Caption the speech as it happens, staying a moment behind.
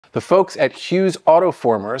The folks at Hughes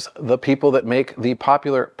Autoformers, the people that make the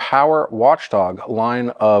popular Power Watchdog line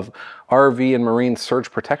of RV and marine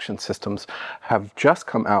surge protection systems, have just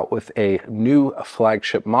come out with a new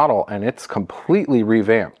flagship model, and it's completely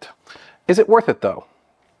revamped. Is it worth it though?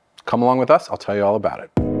 Come along with us, I'll tell you all about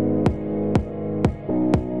it.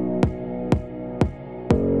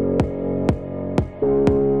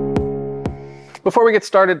 Before we get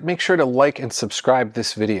started, make sure to like and subscribe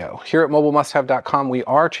this video. Here at mobilemust-have.com, we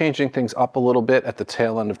are changing things up a little bit at the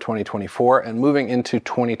tail end of 2024 and moving into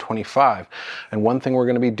 2025. And one thing we're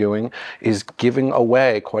going to be doing is giving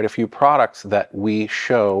away quite a few products that we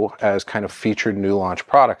show as kind of featured new launch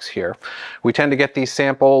products here. We tend to get these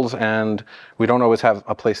samples and we don't always have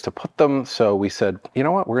a place to put them, so we said, you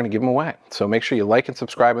know what, we're going to give them away. So make sure you like and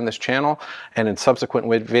subscribe in this channel, and in subsequent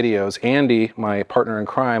videos, Andy, my partner in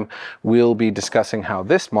crime, will be discussing how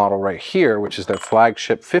this model right here, which is their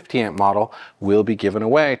flagship 50 amp model, will be given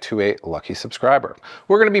away to a lucky subscriber.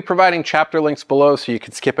 We're going to be providing chapter links below so you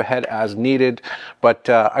can skip ahead as needed, but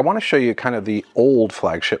I want to show you kind of the old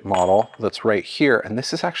flagship model that's right here, and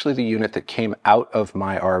this is actually the unit that came out of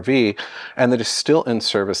my RV and that is still in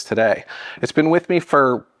service today. It's been with me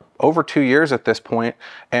for over 2 years at this point,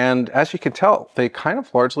 and as you can tell, they kind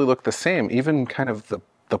of largely look the same, even kind of the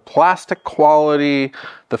plastic quality,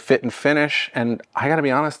 the fit and finish, and I gotta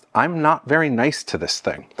be honest, I'm not very nice to this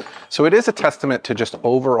thing. So it is a testament to just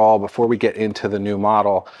overall, before we get into the new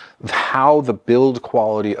model, how the build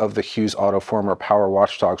quality of the Hughes Autoformer Power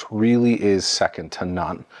Watchdogs really is second to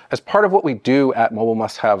none. As part of what we do at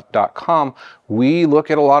mobilemust-have.com, we look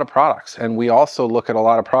at a lot of products, and we also look at a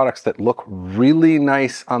lot of products that look really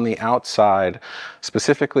nice on the outside,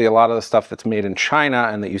 specifically a lot of the stuff that's made in China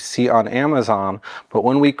and that you see on Amazon. But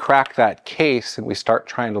when we crack that case and we start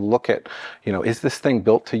trying to look at, you know, is this thing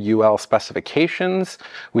built to UL specifications,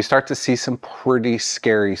 we start to see some pretty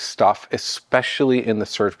scary stuff, especially in the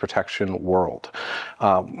surge protection world.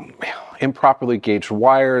 Improperly gauged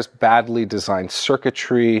wires, badly designed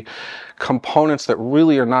circuitry, components that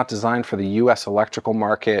really are not designed for the US electrical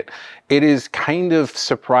market. It is kind of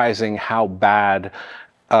surprising how bad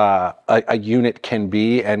a unit can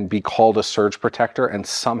be and be called a surge protector and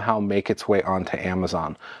somehow make its way onto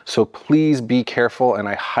Amazon. So please be careful, and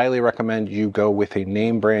I highly recommend you go with a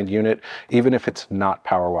name brand unit, even if it's not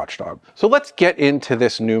Power Watchdog. So let's get into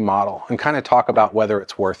this new model and kind of talk about whether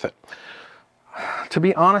it's worth it. To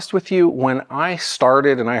be honest with you, when I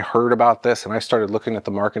started and I heard about this and I started looking at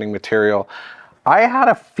the marketing material, I had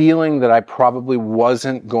a feeling that I probably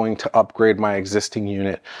wasn't going to upgrade my existing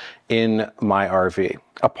unit in my RV.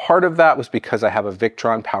 A part of that was because I have a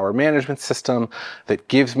Victron power management system that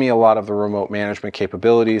gives me a lot of the remote management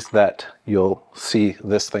capabilities that you'll see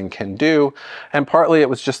this thing can do. And partly it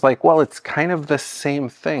was just like, well, it's kind of the same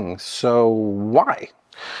thing, so why?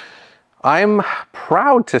 I'm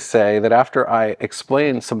proud to say that after I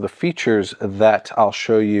explain some of the features that I'll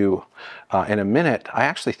show you in a minute, I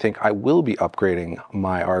actually think I will be upgrading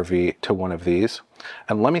my RV to one of these.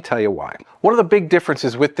 And let me tell you why. One of the big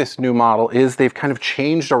differences with this new model is they've kind of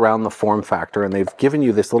changed around the form factor, and they've given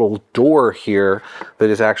you this little door here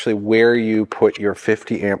that is actually where you put your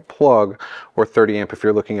 50 amp plug, or 30 amp if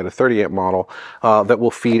you're looking at a 30 amp model, that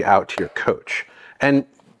will feed out to your coach. And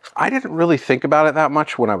I didn't really think about it that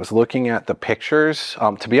much when I was looking at the pictures.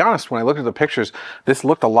 To be honest, when I looked at the pictures, this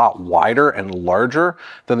looked a lot wider and larger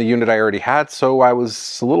than the unit I already had, so I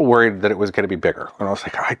was a little worried that it was going to be bigger. And I was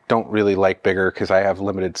like, I don't really like bigger because I have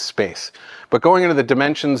limited space. But going into the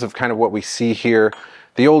dimensions of kind of what we see here,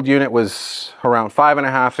 the old unit was around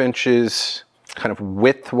 5.5 inches, kind of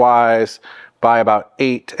width-wise, by about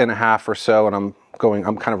 8.5 or so, and I'm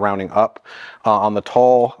kind of rounding up on the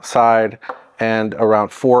tall side, and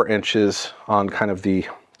around 4 inches on kind of the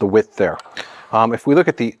width there. If we look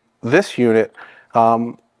at this unit,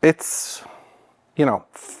 it's, you know,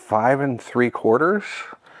 5 3/4.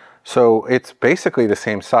 So it's basically the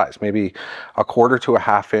same size, maybe 1/4 to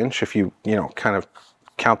 1/2 inch if you kind of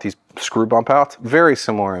count these screw bump outs. Very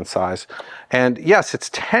similar in size. And yes,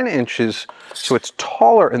 it's 10 inches, so it's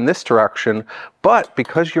taller in this direction, but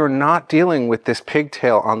because you're not dealing with this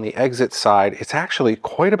pigtail on the exit side, it's actually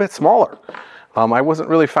quite a bit smaller. I wasn't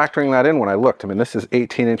really factoring that in when I looked. I mean, this is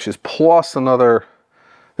 18 inches plus another,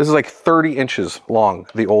 this is like 30 inches long,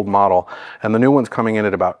 the old model, and the new one's coming in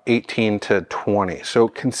at about 18 to 20, so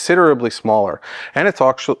considerably smaller. And it's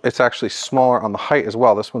actually smaller on the height as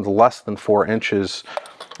well. This one's less than 4 inches,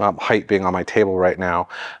 height being on my table right now.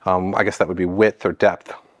 I guess that would be width or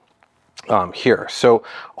depth. here. So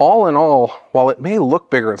all in all, while it may look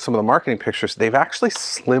bigger in some of the marketing pictures, they've actually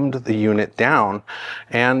slimmed the unit down.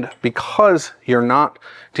 And because you're not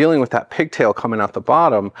dealing with that pigtail coming out the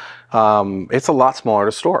bottom, it's a lot smaller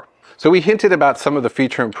to store. So we hinted about some of the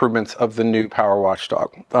feature improvements of the new Power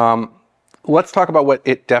Watchdog. Let's talk about what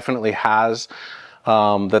it definitely has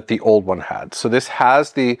that the old one had. So this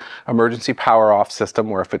has the emergency power off system,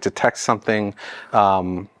 where if it detects something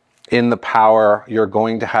in the power, you're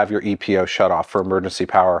going to have your EPO shut off for emergency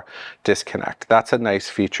power disconnect. That's a nice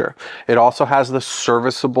feature. It also has the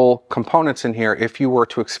serviceable components in here. If you were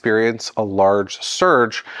to experience a large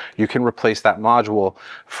surge, you can replace that module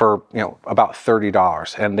for, you know, about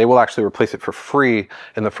 $30, and they will actually replace it for free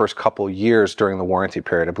in the first couple years during the warranty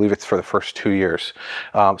period. I believe it's for the first 2 years.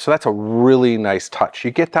 So that's a really nice touch.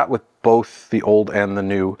 You get that with both the old and the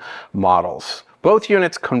new models. Both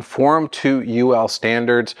units conform to UL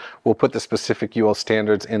standards. We'll put the specific UL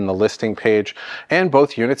standards in the listing page. And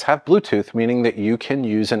both units have Bluetooth, meaning that you can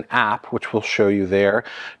use an app, which we'll show you there,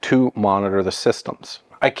 to monitor the systems.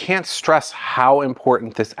 I can't stress how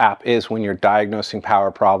important this app is when you're diagnosing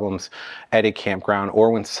power problems at a campground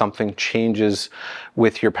or when something changes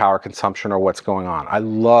with your power consumption or what's going on. I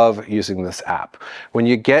love using this app. When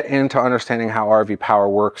you get into understanding how RV power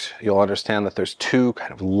works, you'll understand that there's two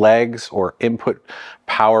kind of legs or input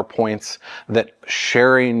power points that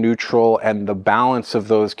share a neutral, and the balance of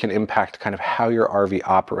those can impact kind of how your RV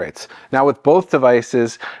operates. Now with both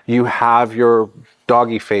devices, you have your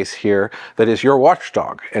doggy face here that is your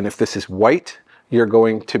watchdog. And if this is white, you're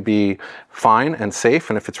going to be fine and safe.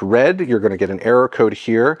 And if it's red, you're going to get an error code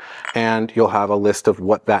here, and you'll have a list of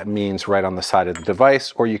what that means right on the side of the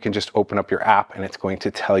device, or you can just open up your app and it's going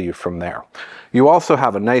to tell you from there. You also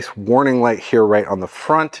have a nice warning light here right on the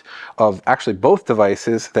front of actually both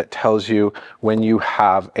devices that tells you when you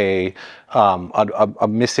have a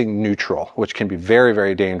missing neutral, which can be very,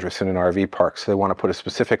 very dangerous in an RV park. So they want to put a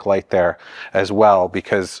specific light there as well,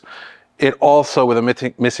 because it also, with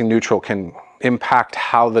a missing neutral, can impact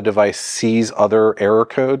how the device sees other error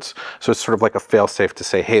codes. So it's sort of like a fail-safe to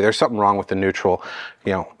say, hey, there's something wrong with the neutral.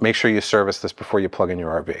 You know, make sure you service this before you plug in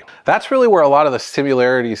your RV. That's really where a lot of the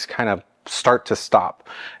similarities kind of start to stop,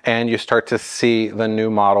 and you start to see the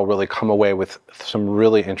new model really come away with some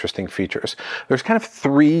really interesting features. There's kind of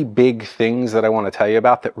three big things that I want to tell you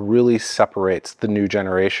about that really separates the new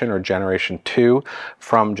generation, or generation 2,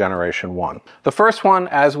 from generation 1. The first one,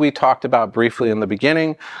 as we talked about briefly in the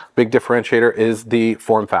beginning, big differentiator is the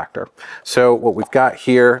form factor. So what we've got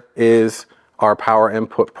here is our power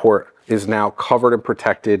input port is now covered and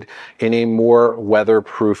protected in a more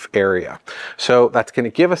weatherproof area. So that's going to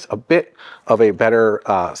give us a bit of a better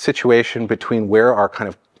situation between where our kind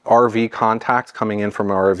of RV contacts coming in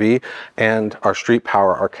from our RV and our street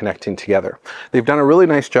power are connecting together. They've done a really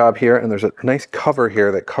nice job here, and there's a nice cover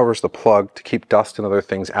here that covers the plug to keep dust and other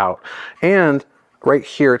things out. And right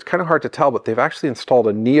here, it's kind of hard to tell, but they've actually installed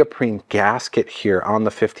a neoprene gasket here on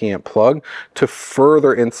the 50 amp plug to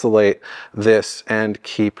further insulate this and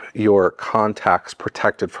keep your contacts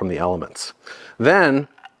protected from the elements. Then,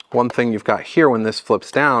 one thing you've got here when this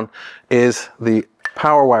flips down is the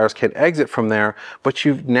power wires can exit from there, but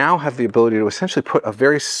you now have the ability to essentially put a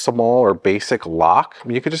very small or basic lock. I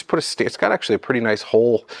mean, you could just put it's got actually a pretty nice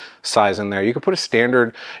hole size in there. You could put a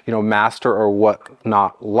standard, you know, master or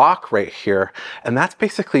whatnot lock right here, and that's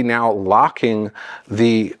basically now locking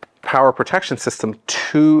the power protection system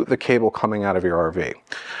to the cable coming out of your RV.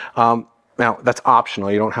 Now, that's optional.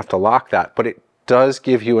 You don't have to lock that, but it does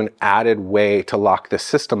give you an added way to lock this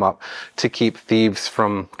system up to keep thieves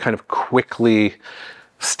from kind of quickly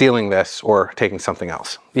stealing this or taking something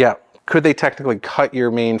else. Yeah, could they technically cut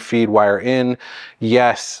your main feed wire in?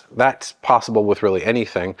 Yes, that's possible with really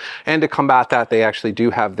anything. And to combat that, they actually do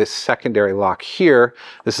have this secondary lock here.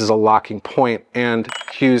 This is a locking point, and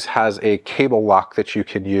Hughes has a cable lock that you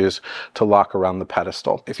can use to lock around the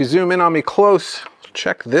pedestal. If you zoom in on me close,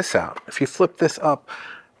 check this out. If you flip this up,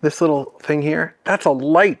 this little thing here, that's a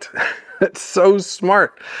light. That's so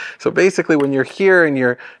smart. So basically when you're here and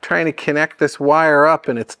you're trying to connect this wire up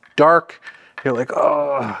and it's dark, you're like,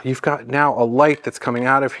 oh, you've got now a light that's coming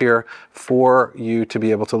out of here for you to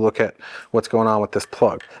be able to look at what's going on with this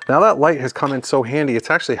plug. Now that light has come in so handy,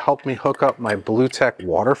 it's actually helped me hook up my BlueTech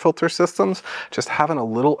water filter systems. Just having a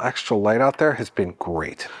little extra light out there has been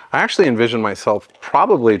great. I actually envision myself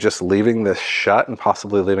probably just leaving this shut and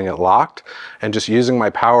possibly leaving it locked and just using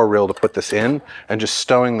my power reel to put this in and just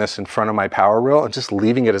stowing this in front of my power reel and just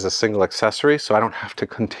leaving it as a single accessory so I don't have to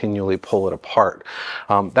continually pull it apart.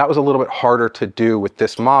 That was a little bit harder to do with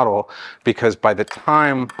this model because by the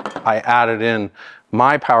time I added in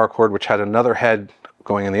my power cord, which had another head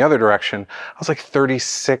going in the other direction, I was like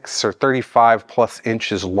 36 or 35 plus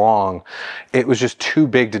inches long. It was just too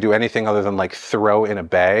big to do anything other than like throw in a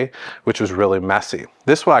bay, which was really messy.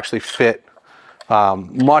 This will actually fit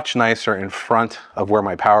much nicer in front of where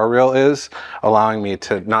my power reel is, allowing me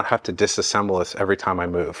to not have to disassemble this every time I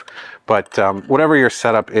move. But whatever your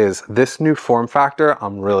setup is, this new form factor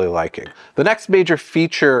I'm really liking. The next major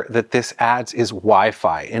feature that this adds is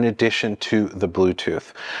Wi-Fi in addition to the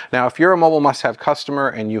Bluetooth. Now, if you're a Mobile Must-Have customer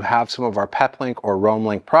and you have some of our PepLink or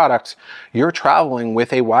RoamLink products, you're traveling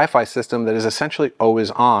with a Wi-Fi system that is essentially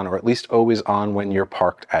always on, or at least always on when you're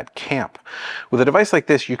parked at camp. With a device like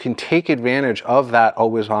this, you can take advantage of that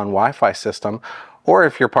always on Wi-Fi system. Or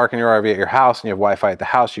if you're parking your RV at your house and you have Wi-Fi at the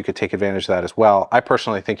house, you could take advantage of that as well. I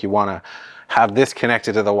personally think you want to have this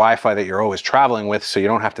connected to the Wi-Fi that you're always traveling with, so you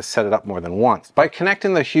don't have to set it up more than once. By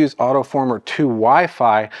connecting the Hughes Autoformer to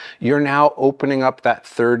Wi-Fi, you're now opening up that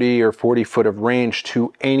 30 or 40 foot of range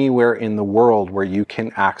to anywhere in the world where you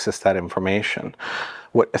can access that information.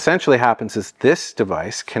 What essentially happens is this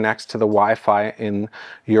device connects to the Wi-Fi in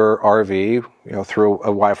your RV, through a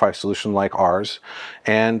Wi-Fi solution like ours,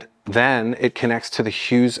 and then it connects to the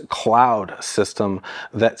Hughes cloud system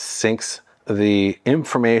that syncs the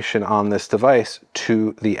information on this device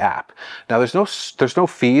to the app. Now there's no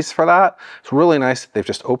fees for that. It's really nice that they've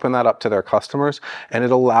just opened that up to their customers, and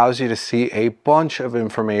it allows you to see a bunch of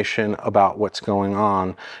information about what's going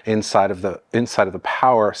on inside of the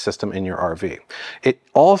power system in your RV. It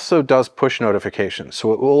also does push notifications,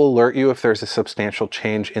 so it will alert you if there's a substantial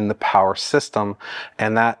change in the power system,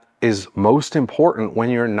 and that is most important when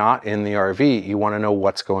you're not in the RV. You want to know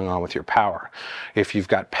what's going on with your power. If you've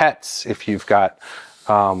got pets, if you've got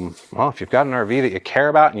if you've got an RV that you care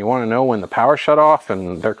about and you want to know when the power shut off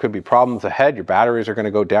and there could be problems ahead, your batteries are going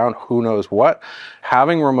to go down, who knows what,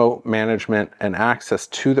 having remote management and access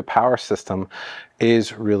to the power system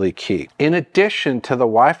is really key. In addition to the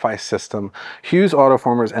Wi-Fi system, Hughes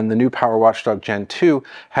Autoformers and the new Power Watchdog Gen 2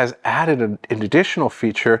 has added an additional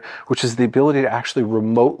feature, which is the ability to actually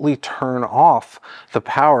remotely turn off the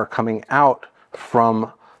power coming out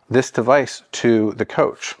from this device to the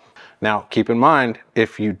coach. Now, keep in mind,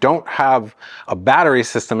 if you don't have a battery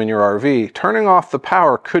system in your RV, turning off the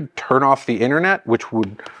power could turn off the internet, which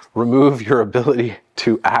would remove your ability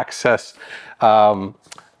to access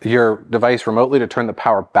your device remotely to turn the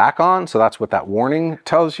power back on. So that's what that warning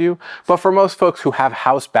tells you. But for most folks who have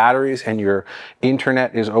house batteries and your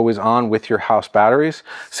internet is always on with your house batteries,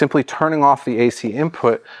 simply turning off the AC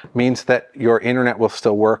input means that your internet will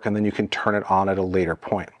still work, and then you can turn it on at a later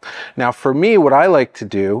point. Now, for me, what I like to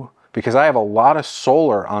do, because I have a lot of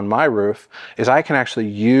solar on my roof, is I can actually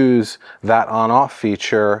use that on-off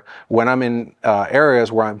feature when I'm in areas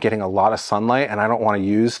where I'm getting a lot of sunlight and I don't want to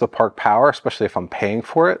use the park power, especially if I'm paying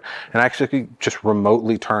for it, and I actually just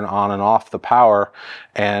remotely turn on and off the power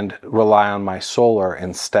and rely on my solar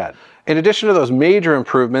instead. In addition to those major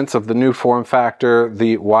improvements of the new form factor,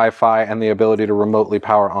 the Wi-Fi, and the ability to remotely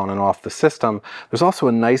power on and off the system, there's also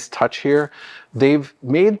a nice touch here. They've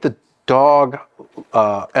made the dog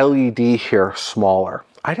LED here smaller.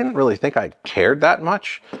 I didn't really think I cared that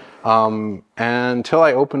much until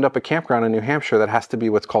I opened up a campground in New Hampshire that has to be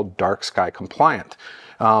what's called dark sky compliant.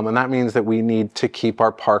 And that means that we need to keep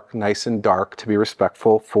our park nice and dark to be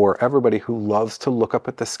respectful for everybody who loves to look up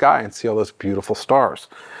at the sky and see all those beautiful stars.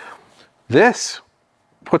 This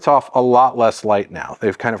puts off a lot less light now.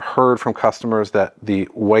 They've kind of heard from customers that the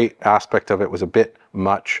white aspect of it was a bit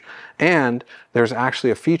much, and there's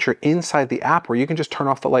actually a feature inside the app where you can just turn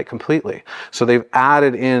off the light completely. So they've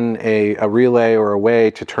added in a relay or a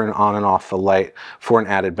way to turn on and off the light for an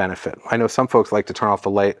added benefit. I know some folks like to turn off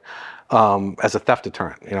the light as a theft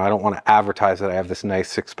deterrent. I don't want to advertise that I have this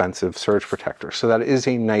nice expensive surge protector. So that is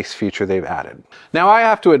a nice feature they've added. Now, I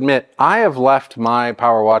have to admit, I have left my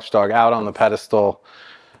Power Watchdog out on the pedestal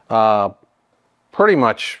pretty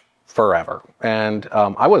much forever. And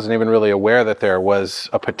I wasn't even really aware that there was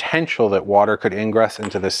a potential that water could ingress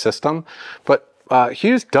into this system. But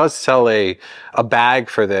Hughes does sell a bag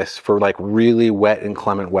for this for like really wet,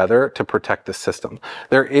 inclement weather to protect the system.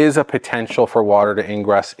 There is a potential for water to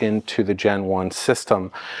ingress into the Gen 1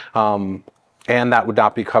 system. And that would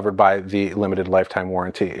not be covered by the limited lifetime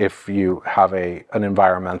warranty if you have an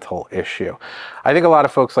environmental issue. I think a lot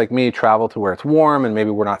of folks like me travel to where it's warm and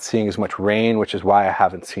maybe we're not seeing as much rain, which is why I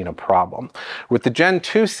haven't seen a problem. With the Gen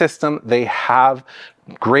 2 system, they have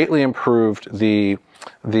greatly improved the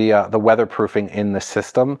weatherproofing in the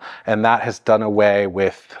system, and that has done away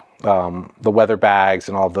with the weather bags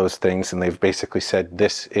and all of those things, and they've basically said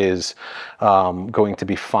this is going to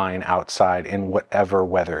be fine outside in whatever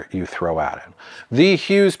weather you throw at it. The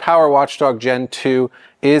Hughes Power Watchdog Gen 2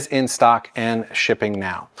 is in stock and shipping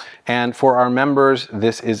now. And for our members,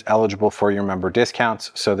 this is eligible for your member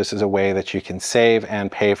discounts. So this is a way that you can save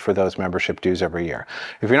and pay for those membership dues every year.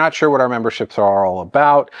 If you're not sure what our memberships are all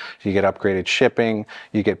about, you get upgraded shipping,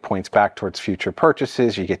 you get points back towards future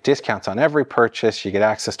purchases, you get discounts on every purchase, you get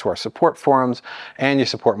access to our support forums, and you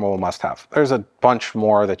support Mobile Must Have. There's a bunch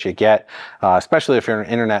more that you get, especially if you're an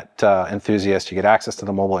internet enthusiast. You get access to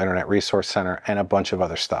the Mobile Internet Resource Center and a bunch of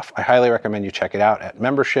other stuff. I highly recommend you check it out at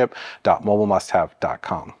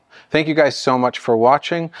membership.mobilemusthave.com. Thank you guys so much for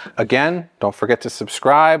watching. Again, don't forget to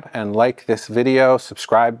subscribe and like this video.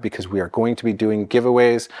 Subscribe because we are going to be doing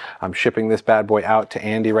giveaways. I'm shipping this bad boy out to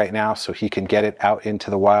Andy right now so he can get it out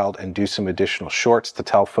into the wild and do some additional shorts to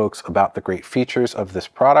tell folks about the great features of this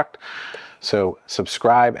product. So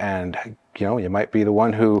subscribe, and you might be the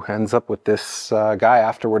one who ends up with this guy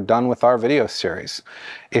after we're done with our video series.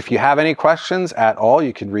 If you have any questions at all,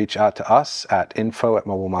 you can reach out to us at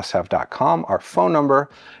info@mobilemusthave.com. Our phone number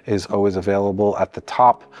is always available at the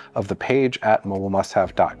top of the page at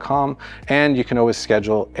mobilemusthave.com. And you can always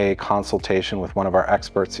schedule a consultation with one of our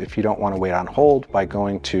experts if you don't want to wait on hold by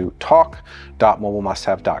going to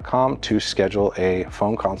talk.mobilemusthave.com to schedule a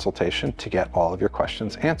phone consultation to get all of your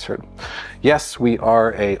questions answered. Yes, we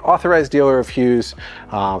are an authorized dealer of Hughes,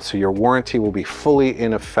 so your warranty will be fully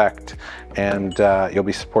in effect, and you'll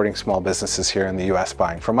be supporting small businesses here in the US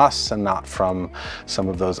buying from us and not from some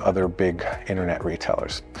of those other big internet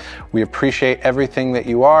retailers. We appreciate everything that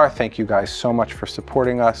you are. Thank you guys so much for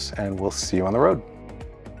supporting us, and we'll see you on the road.